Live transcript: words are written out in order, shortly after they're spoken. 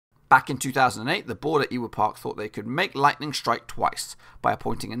Back in 2008, the board at Ewood Park thought they could make lightning strike twice by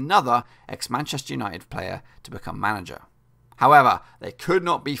appointing another ex-Manchester United player to become manager. However, they could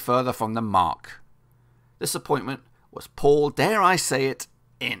not be further from the mark. This appointment was Paul, dare I say it,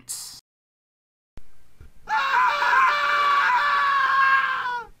 Ince.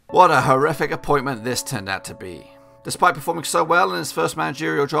 What a horrific appointment this turned out to be. Despite performing so well in his first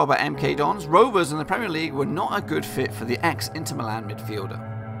managerial job at MK Dons, Rovers in the Premier League were not a good fit for the ex-Inter Milan midfielder.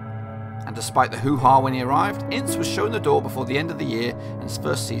 And despite the hoo-ha when he arrived, Ince was shown the door before the end of the year in his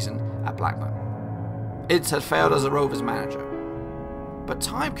first season at Blackburn. Ince had failed as a Rovers manager. But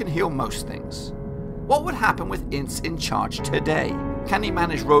time can heal most things. What would happen with Ince in charge today? Can he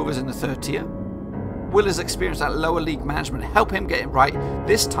manage Rovers in the third tier? Will his experience at lower league management help him get it right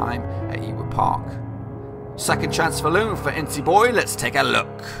this time at Ewood Park? Second chance saloon for Incey boy, let's take a look.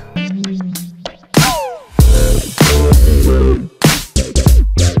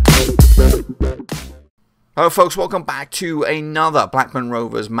 Hello folks, welcome back to another Blackburn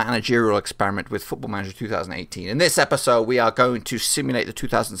Rovers managerial experiment with Football Manager 2018. In this episode we are going to simulate the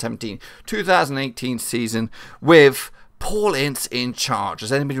 2017-2018 season with Paul Ince in charge.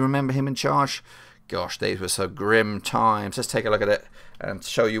 Does anybody remember him in charge? Gosh, these were so grim times. Let's take a look at it and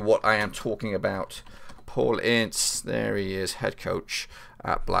show you what I am talking about. Paul Ince, there he is, head coach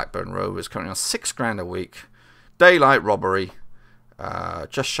at Blackburn Rovers, currently on £6 a week. Daylight robbery,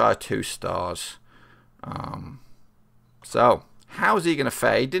 just shy of 2 stars. So how is he going to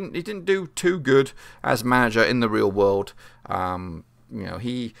fare? He didn't do too good as manager in the real world. You know,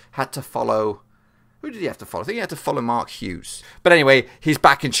 he had to follow. Who did he have to follow? I think he had to follow Mark Hughes. But anyway, he's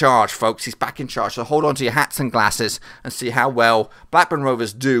back in charge, folks. He's back in charge. So hold on to your hats and glasses and see how well Blackburn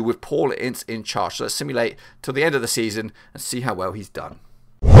Rovers do with Paul Ince in charge. So let's simulate till the end of the season and see how well he's done.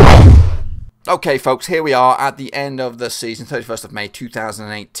 Okay, folks, here we are at the end of the season, 31st of May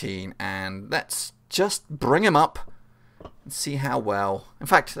 2018. And let's just bring him up and see how well. In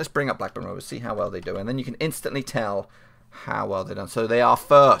fact, let's bring up Blackburn Rovers, see how well they do. And then you can instantly tell how well they've done. So they are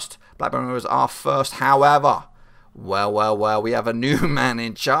first. Blackburn Rovers are first. However, well, we have a new man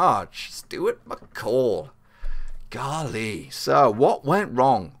in charge. Stuart McCall. Golly. So what went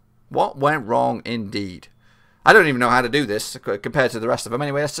wrong? What went wrong indeed? I don't even know how to do this compared to the rest of them.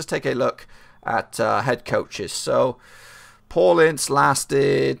 Anyway, let's just take a look at head coaches. So Paul Ince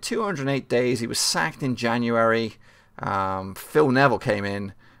lasted 208 days. He was sacked in January. Phil Neville came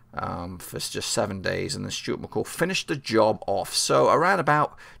in for just 7 days, and then Stuart McCall finished the job off. So around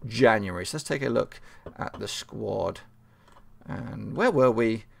about January. So let's take a look at the squad. And where were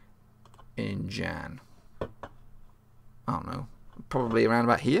we in Jan? I don't know. Probably around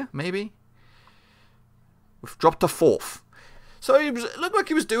about here, maybe. We've dropped to 4th. So it looked like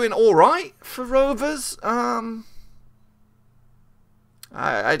he was doing all right for Rovers. I've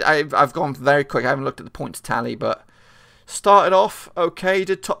gone very quick. I haven't looked at the points tally, but started off okay.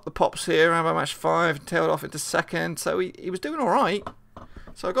 Did top the pops here around about match 5 and tailed off into second. So he was doing all right.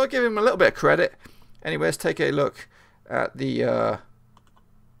 So I've got to give him a little bit of credit. Anyway, let's take a look at the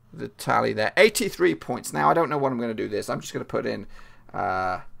tally there. 83 points. Now I don't know what I'm going to do this. I'm just going to put in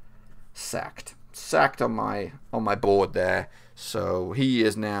sacked on my board there. So he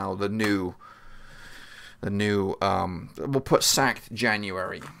is now the new we'll put sacked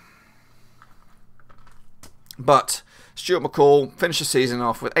January. But Stuart McCall finished the season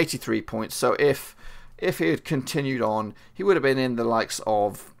off with 83 points. So if he had continued on, he would have been in the likes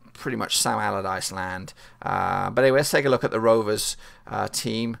of pretty much Sam Allardyce land. But anyway, let's take a look at the Rovers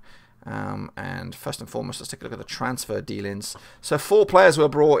team. And first and foremost, let's take a look at the transfer dealings. So 4 players were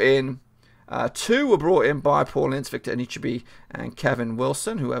brought in. 2 were brought in by Paul Ince, Victor Anichebe and Kelvin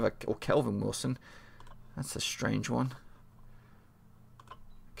Wilson. Kelvin Wilson. That's a strange one.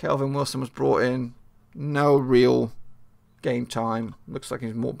 Kelvin Wilson was brought in. No real game time. Looks like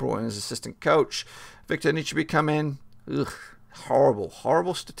he's more brought in as assistant coach. Victor Anichebe come in. Ugh,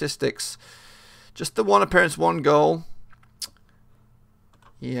 horrible statistics. Just the 1 appearance, 1 goal.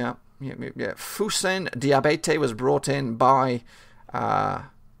 Yeah. Fusen Diabete was brought in by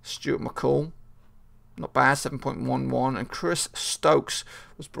Stuart McCall. Not bad, 7.11. And Chris Stokes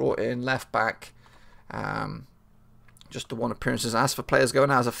was brought in, left back. Just the 1 appearances. As for players going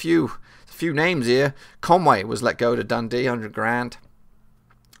out, there's a few names here. Conway was let go to Dundee, 100 grand.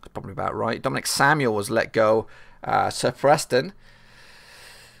 That's probably about right. Dominic Samuel was let go to Preston.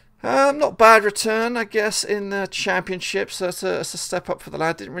 Not bad return, I guess, in the Championship. So it's a step up for the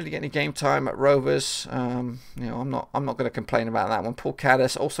lad. Didn't really get any game time at Rovers. You know, I'm not going to complain about that one. Paul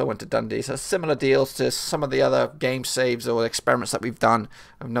Caddis also went to Dundee. So similar deals to some of the other game saves or experiments that we've done.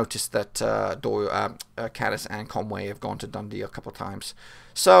 I've noticed that Caddis and Conway have gone to Dundee a couple of times.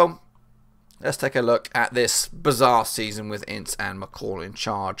 So let's take a look at this bizarre season with Ince and McCall in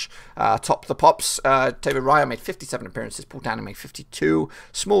charge. Top the pops, David Raya made 57 appearances, Paul Downing made 52,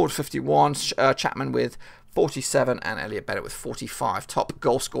 Small with 51, Chapman with 47, and Elliot Bennett with 45. Top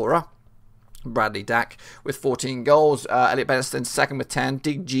goal scorer, Bradley Dack with 14 goals. Elliot Bennett's in second with 10.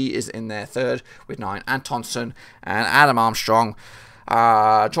 Dig G is in there third with 9. Antonson and Adam Armstrong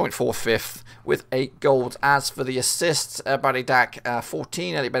joint 4th, 5th with 8 goals. As for the assists, Bradley Dack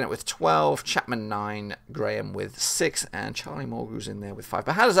 14, Elliot Bennett with 12, Chapman 9, Graham with 6, and Charlie Morgu's in there with 5.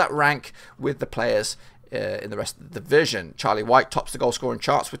 But how does that rank with the players in the rest of the division? Charlie White tops the goal scoring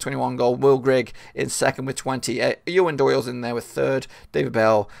charts with 21 goals. Will Grigg in second with 20. Ewan Doyle's in there with third. David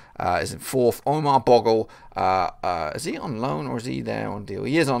Bell is in fourth. Omar Bogle, is he on loan or is he there on deal?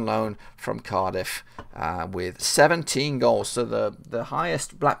 He is on loan from Cardiff with 17 goals. So the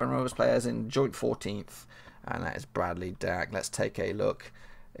highest Blackburn Rovers players in joint 14th, and that is Bradley Dack. Let's take a look.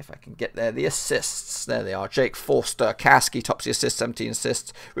 If I can get there, the assists, there they are. Jake Forster Kasky tops the assists, 17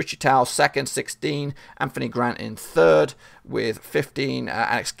 assists. Richie Towell second, 16. Anthony Grant in third with 15.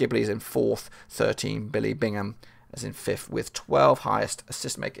 Alex Gibley's in fourth, 13. Billy Bingham is in fifth with 12. Highest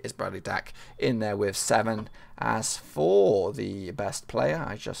assist maker is Bradley Dack in there with 7. As for the best player,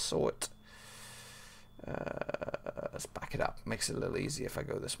 I just saw it. Let's back it up. Makes it a little easier if I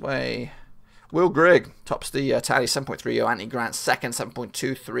go this way. Will Grigg tops the tally, 7.30. Anthony Grant second,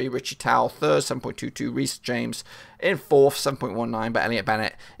 7.23. Richie Towell third, 7.22. Reece James in fourth, 7.19. But Elliot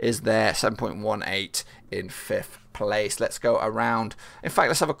Bennett is there, 7.18 in fifth place. Let's go around. In fact,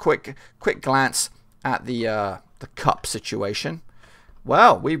 let's have a quick glance at the cup situation.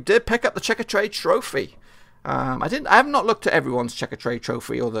 Well, we did pick up the Checker Trade Trophy. I have not looked at everyone's Checker Trade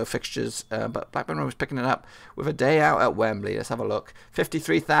Trophy or the fixtures, but Blackburn Rovers picking it up with a day out at Wembley. Let's have a look.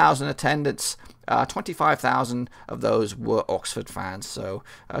 53,000 attendance. 25,000 of those were Oxford fans. So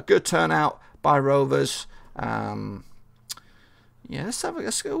a good turnout by Rovers. Yeah,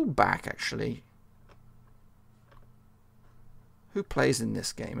 let's go back actually. Who plays in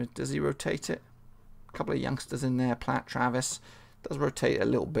this game? Does he rotate it? A couple of youngsters in there. Platt, Travis. Does rotate a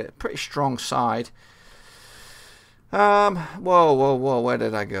little bit. Pretty strong side. Whoa, where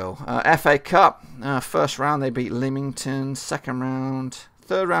did I go? FA Cup, first round they beat Leamington, second round,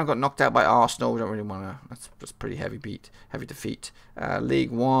 third round got knocked out by Arsenal. We don't really want to, that's pretty heavy defeat.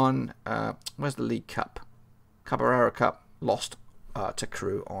 League One, where's the League Cup? Caballero Cup, lost to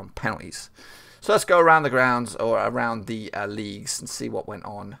Crewe on penalties. So let's go around the grounds, or around the leagues, and see what went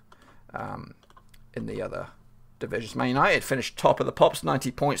on in the other divisions. Man United finished top of the pops,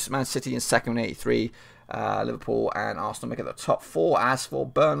 90 points. Man City in second with 83. Liverpool and Arsenal make it the top 4. As for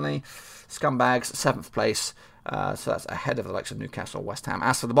Burnley, Scumbags, 7th place. So that's ahead of the likes of Newcastle and West Ham.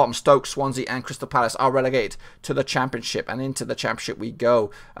 As for the bottom, Stoke, Swansea and Crystal Palace are relegated to the Championship. And into the Championship we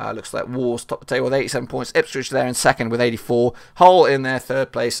go. Looks like Wolves top the table with 87 points. Ipswich there in second with 84. Hull in their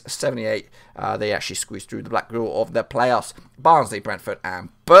third place, 78. They actually squeezed through the black rule of the playoffs. Barnsley, Brentford and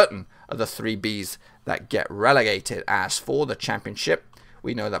Burton are the 3 Bs that get relegated. As for the Championship,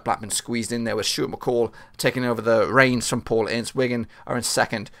 we know that Blackburn squeezed in there with Stuart McCall taking over the reins from Paul Ince. Wigan are in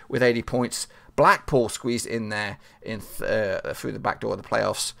second with 80 points. Blackpool squeezed in there through the back door of the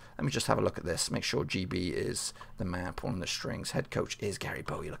playoffs. Let me just have a look at this. Make sure GB is the man pulling the strings. Head coach is Gary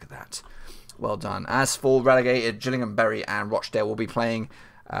Bowie. Look at that. Well done. As for relegated, Gillingham, Bury and Rochdale will be playing,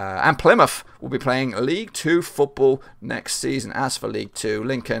 and Plymouth will be playing League 2 football next season. As for League 2,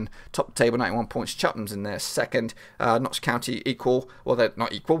 Lincoln, top table, 91 points. Cheltenham's in there second. Notts County equal. Well, they're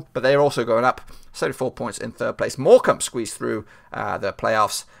not equal, but they're also going up. 74 points in third place. Morecambe squeezed through the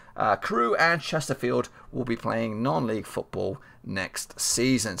playoffs. Crewe and Chesterfield will be playing non-league football next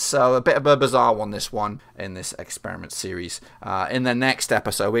season. So a bit of a bizarre one, this one, in this experiment series. In the next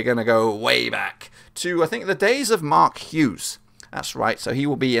episode, we're going to go way back to, I think, the days of Mark Hughes. That's right, so he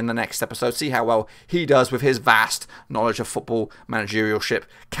will be in the next episode. See how well he does with his vast knowledge of football managerialship.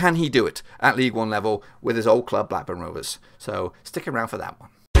 Can he do it at League One level with his old club, Blackburn Rovers? So stick around for that one.